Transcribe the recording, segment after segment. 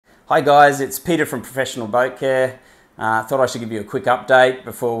Hi guys, it's Peter from Professional Boat Care. Thought I should give you a quick update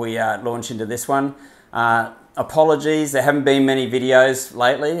before we launch into this one. Apologies, there haven't been many videos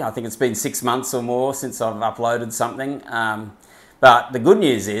lately. I think it's been 6 months or more since I've uploaded something. But the good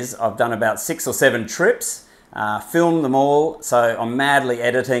news is I've done about 6 or 7 trips, filmed them all, so I'm madly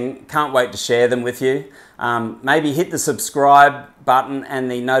editing. Can't wait to share them with you. Maybe hit the subscribe button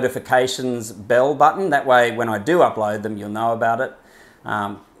and the notifications bell button. That way when I do upload them, you'll know about it.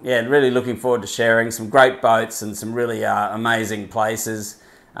 Yeah, really looking forward to sharing some great boats and some really amazing places.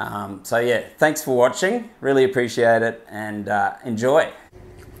 So yeah, thanks for watching. Really appreciate it and enjoy.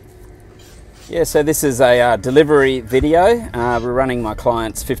 Yeah, so this is a delivery video. We're running my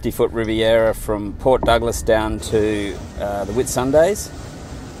client's 50-foot Riviera from Port Douglas down to the Whitsundays.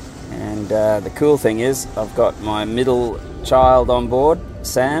 And the cool thing is I've got my middle child on board,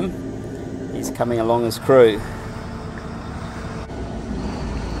 Sam. He's coming along as crew.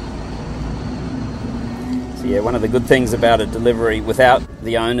 So yeah, one of the good things about a delivery without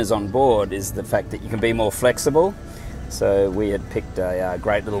the owners on board is the fact that you can be more flexible. So we had picked a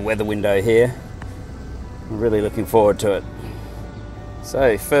great little weather window here. I'm really looking forward to it.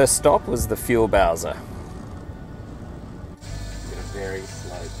 So first stop was the fuel bowser. A very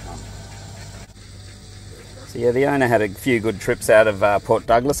slow pump. So yeah, the owner had a few good trips out of Port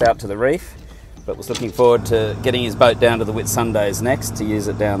Douglas out to the reef, but was looking forward to getting his boat down to the Whitsundays next to use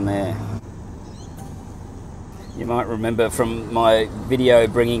it down there. You might remember from my video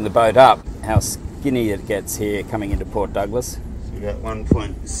bringing the boat up how skinny it gets here coming into Port Douglas. So we got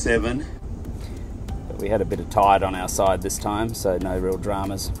 1.7, but we had a bit of tide on our side this time, so no real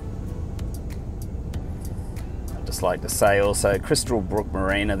dramas. I'd just like to say also Crystal Brook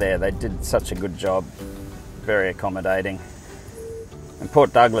Marina there, they did such a good job, very accommodating. And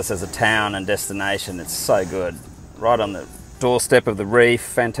Port Douglas as a town and destination, it's so good. Right on the doorstep of the reef,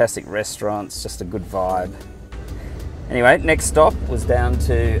 fantastic restaurants, just a good vibe. Anyway, next stop was down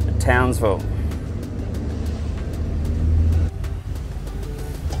to Townsville.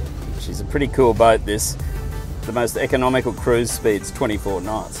 She's a pretty cool boat, this. The most economical cruise speed's 24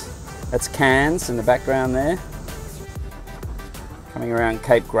 knots. That's Cairns in the background there. Coming around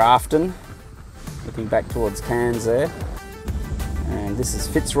Cape Grafton, looking back towards Cairns there. And this is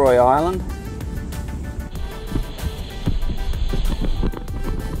Fitzroy Island.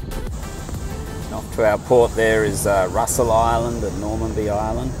 To our port there is Russell Island and Normanby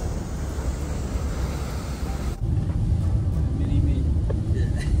Island.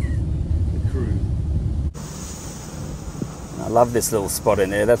 I love this little spot in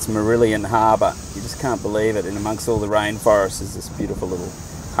there. That's Marillion Harbour. You just can't believe it. In amongst all the rainforests is this beautiful little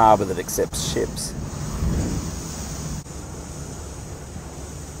harbour that accepts ships.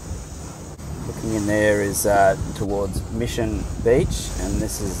 Looking in there is towards Mission Beach, and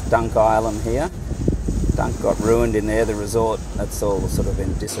this is Dunk Island here. Dunk got ruined in there, the resort, that's all sort of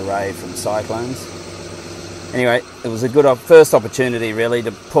in disarray from cyclones. Anyway, it was a good first opportunity really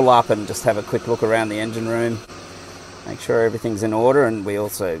to pull up and just have a quick look around the engine room, make sure everything's in order, and we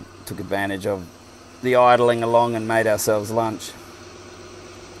also took advantage of the idling along and made ourselves lunch.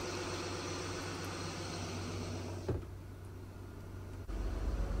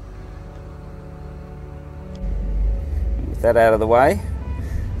 With that out of the way,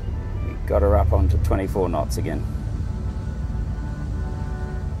 got her up onto 24 knots again.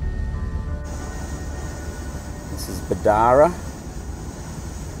 This is Badara.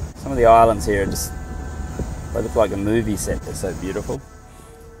 Some of the islands here are just, they look like a movie set, they're so beautiful.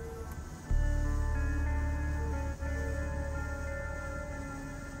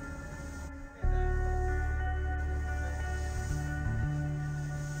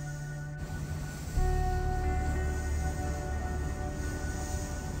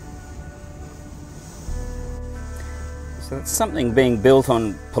 So it's something being built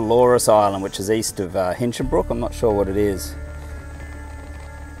on Pelorus Island, which is east of Hinchinbrook. I'm not sure what it is.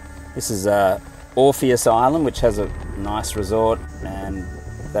 This is Orpheus Island, which has a nice resort, and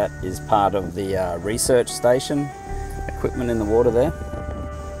that is part of the research station. Equipment in the water there.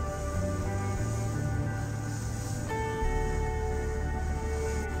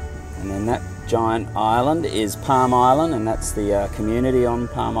 And then that giant island is Palm Island, and that's the community on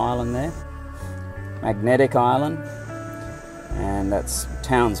Palm Island there. Magnetic Island. And that's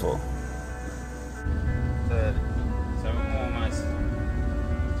Townsville. So almost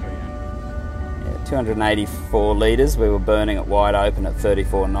 300. Yeah, 284 litres. We were burning it wide open at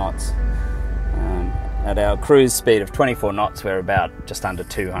 34 knots. At our cruise speed of 24 knots, we're about just under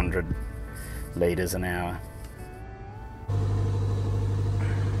 200 litres an hour.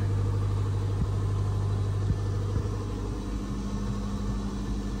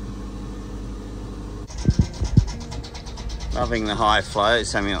 Loving the high flow,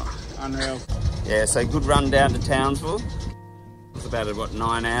 Samuel. Unreal. Yeah, so good run down to Townsville. It's about, what,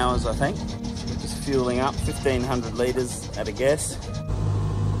 9 hours, I think. Just fueling up, 1,500 litres at a guess.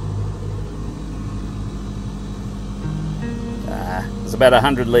 It's about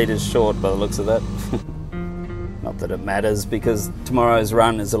 100 litres short by the looks of that. Not that it matters, because tomorrow's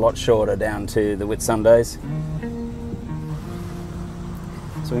run is a lot shorter down to the Whitsundays.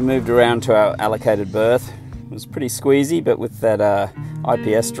 So we moved around to our allocated berth. It was pretty squeezy, but with that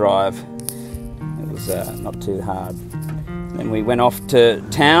IPS drive, it was not too hard. Then we went off to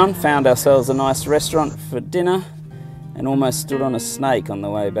town, found ourselves a nice restaurant for dinner, and almost stood on a snake on the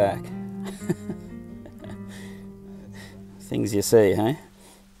way back. Things you see, hey?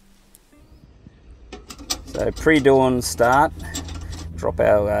 So pre-dawn start, drop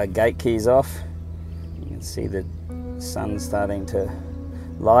our gate keys off. You can see the sun starting to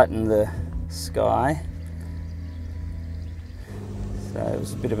lighten the sky. So it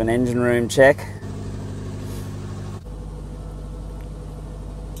was a bit of an engine room check.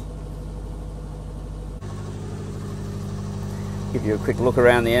 Give you a quick look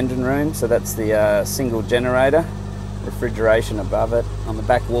around the engine room. So that's the single generator, refrigeration above it. On the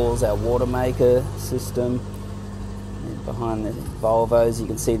back walls, our water maker system. And behind the Volvos, you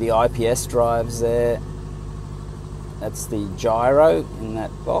can see the IPS drives there. That's the gyro in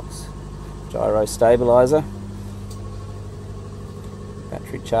that box, gyro stabilizer.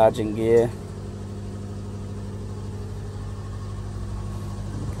 Battery charging gear.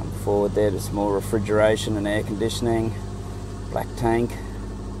 Come forward there to some more refrigeration and air conditioning. Black tank.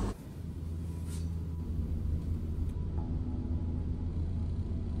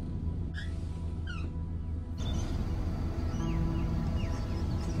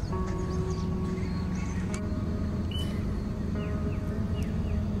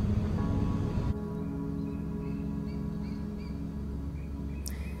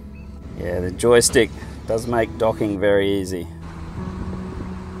 Yeah, the joystick does make docking very easy.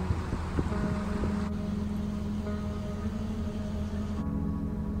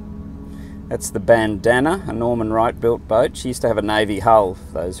 That's the Bandana, a Norman Wright built boat. She used to have a navy hull,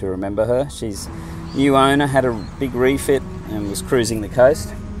 for those who remember her. She's new owner, had a big refit and was cruising the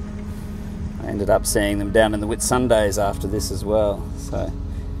coast. I ended up seeing them down in the Whitsundays after this as well. So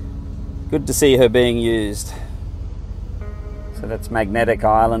good to see her being used. So that's Magnetic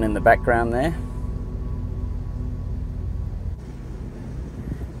Island in the background there.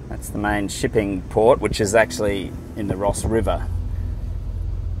 That's the main shipping port, which is actually in the Ross River.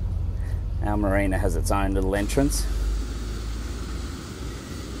 Our marina has its own little entrance.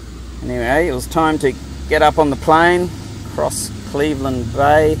 Anyway, it was time to get up on the plane, cross Cleveland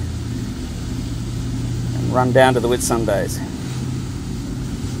Bay, and run down to the Whitsundays.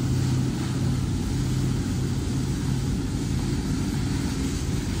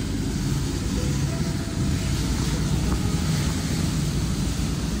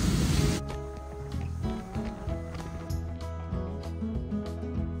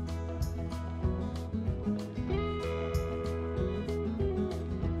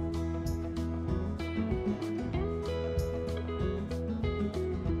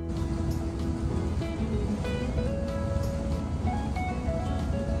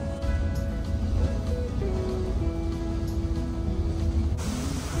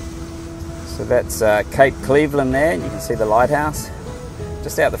 So that's Cape Cleveland there, and you can see the lighthouse.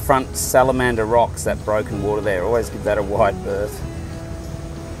 Just out the front, Salamander Rocks, that broken water there. Always give that a wide berth.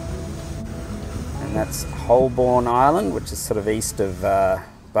 And that's Holborn Island, which is sort of east of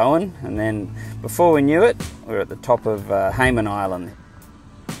Bowen. And then before we knew it, we were at the top of Hayman Island.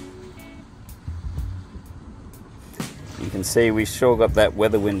 You can see we sure got that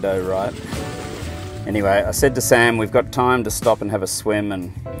weather window right. Anyway, I said to Sam, we've got time to stop and have a swim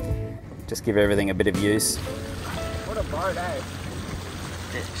and just give everything a bit of use. What a boat, eh?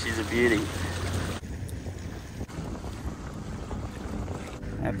 Yeah, she's a beauty.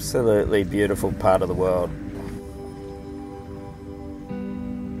 Absolutely beautiful part of the world.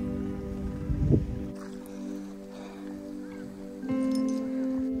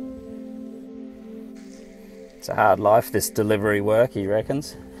 It's a hard life, this delivery work, he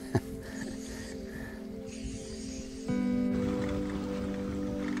reckons.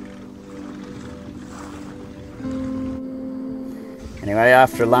 Anyway,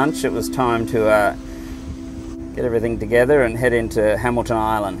 after lunch it was time to get everything together and head into Hamilton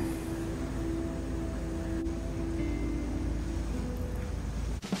Island.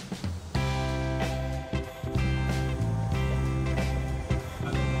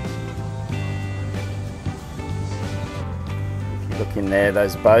 If you look in there,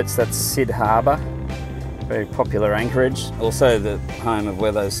 those boats, that's Sid Harbour. Very popular anchorage. Also the home of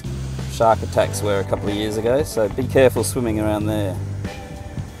where those shark attacks were a couple of years ago, so be careful swimming around there.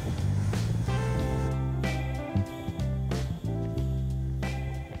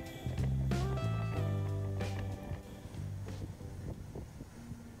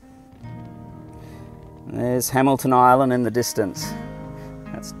 There's Hamilton Island in the distance.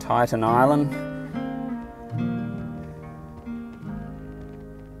 That's Titan Island.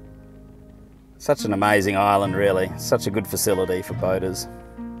 Such an amazing island, really. Such a good facility for boaters.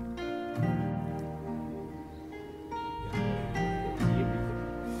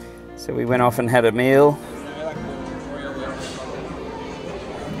 So we went off and had a meal.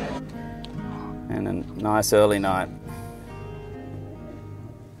 And a nice early night.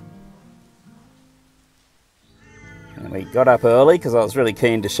 And we got up early because I was really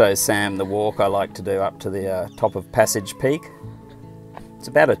keen to show Sam the walk I like to do up to the top of Passage Peak. It's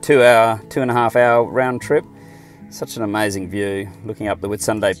about a 2.5 hour round trip. Such an amazing view, looking up the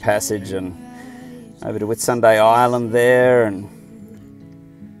Whitsunday Passage and over to Whitsunday Island there. And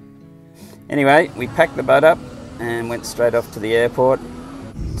anyway, we packed the boat up and went straight off to the airport.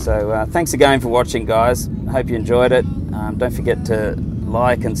 So thanks again for watching, guys. Hope you enjoyed it. Don't forget to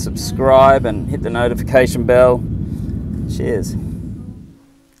like and subscribe and hit the notification bell. Cheers.